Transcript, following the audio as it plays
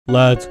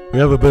Lads, we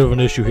have a bit of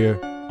an issue here.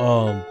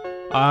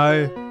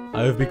 I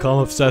have become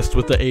obsessed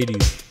with the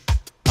 80s.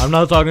 I'm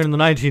not talking in the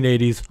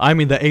 1980s, I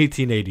mean the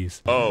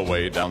 1880s. Oh,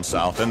 way down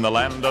south in the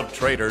land of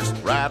traitors,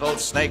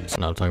 rattlesnakes.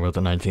 No, I'm talking about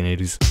the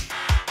 1980s.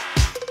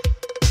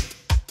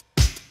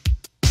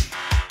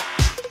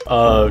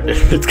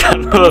 It's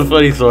kind of a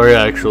funny story,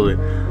 actually.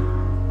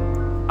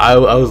 I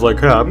was like,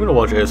 hey, I'm gonna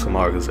watch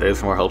ASMR because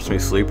ASMR helps me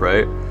sleep,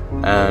 right?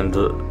 And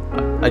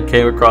I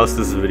came across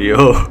this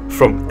video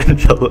from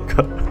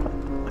Angelica.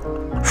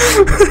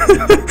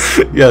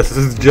 Yes, this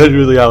is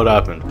genuinely how it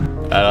happened.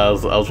 And I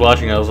was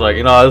watching, I was like,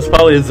 you know, this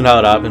probably isn't how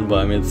it happened, but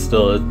I mean, it's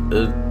still,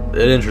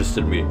 it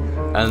interested me.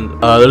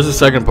 And there's a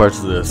second part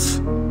to this.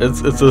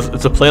 It's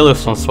a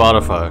playlist on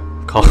Spotify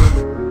called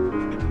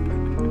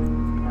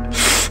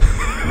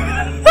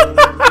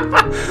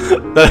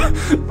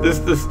this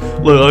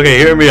look, okay,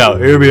 hear me out.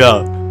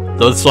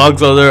 Those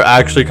songs on there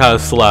actually kind of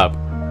slap.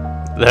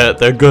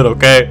 They're good,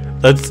 okay?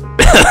 That's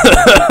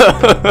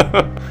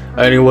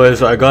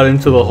anyways, I got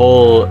into the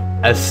whole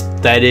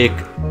aesthetic,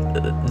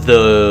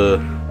 the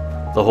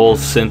whole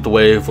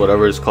synthwave,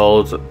 whatever it's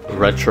called,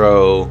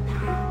 retro,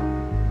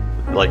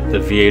 like the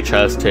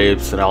VHS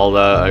tapes and all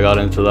that. I got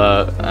into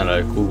that, and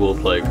I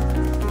googled like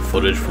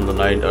footage from the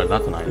not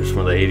the 90s,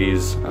 from the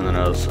 80s, and then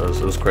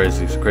it was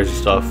crazy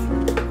stuff.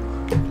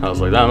 I was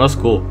like, damn, that's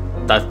cool.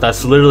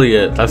 That's literally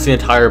it. That's the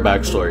entire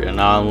backstory. And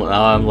now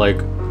I'm like,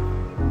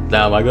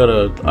 damn, I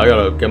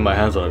gotta get my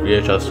hands on a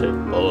VHS tape.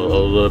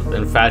 The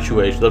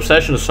infatuation, the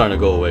obsession is starting to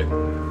go away.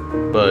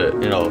 But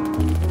you know,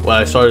 when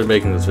I started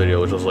making this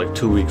video, which was like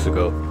 2 weeks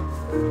ago,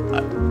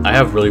 I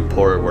have really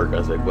poor work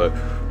ethic. But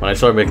when I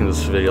started making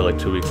this video like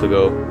 2 weeks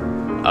ago,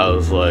 I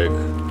was like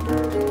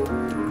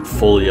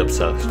fully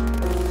obsessed.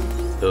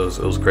 It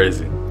was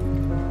crazy.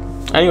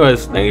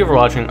 Anyways, thank you for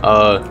watching.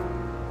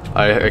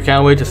 I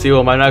can't wait to see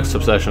what my next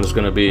obsession is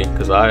gonna be,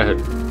 because I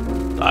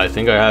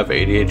think I have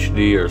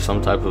ADHD or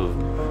some type of,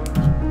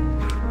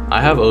 I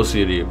have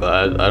OCD,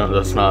 but I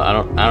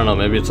don't know,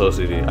 maybe it's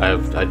OCD.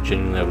 I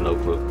genuinely have no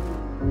clue.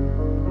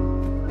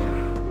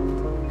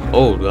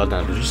 Oh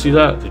goddamn, did you see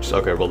that?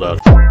 Okay, rolled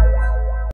out.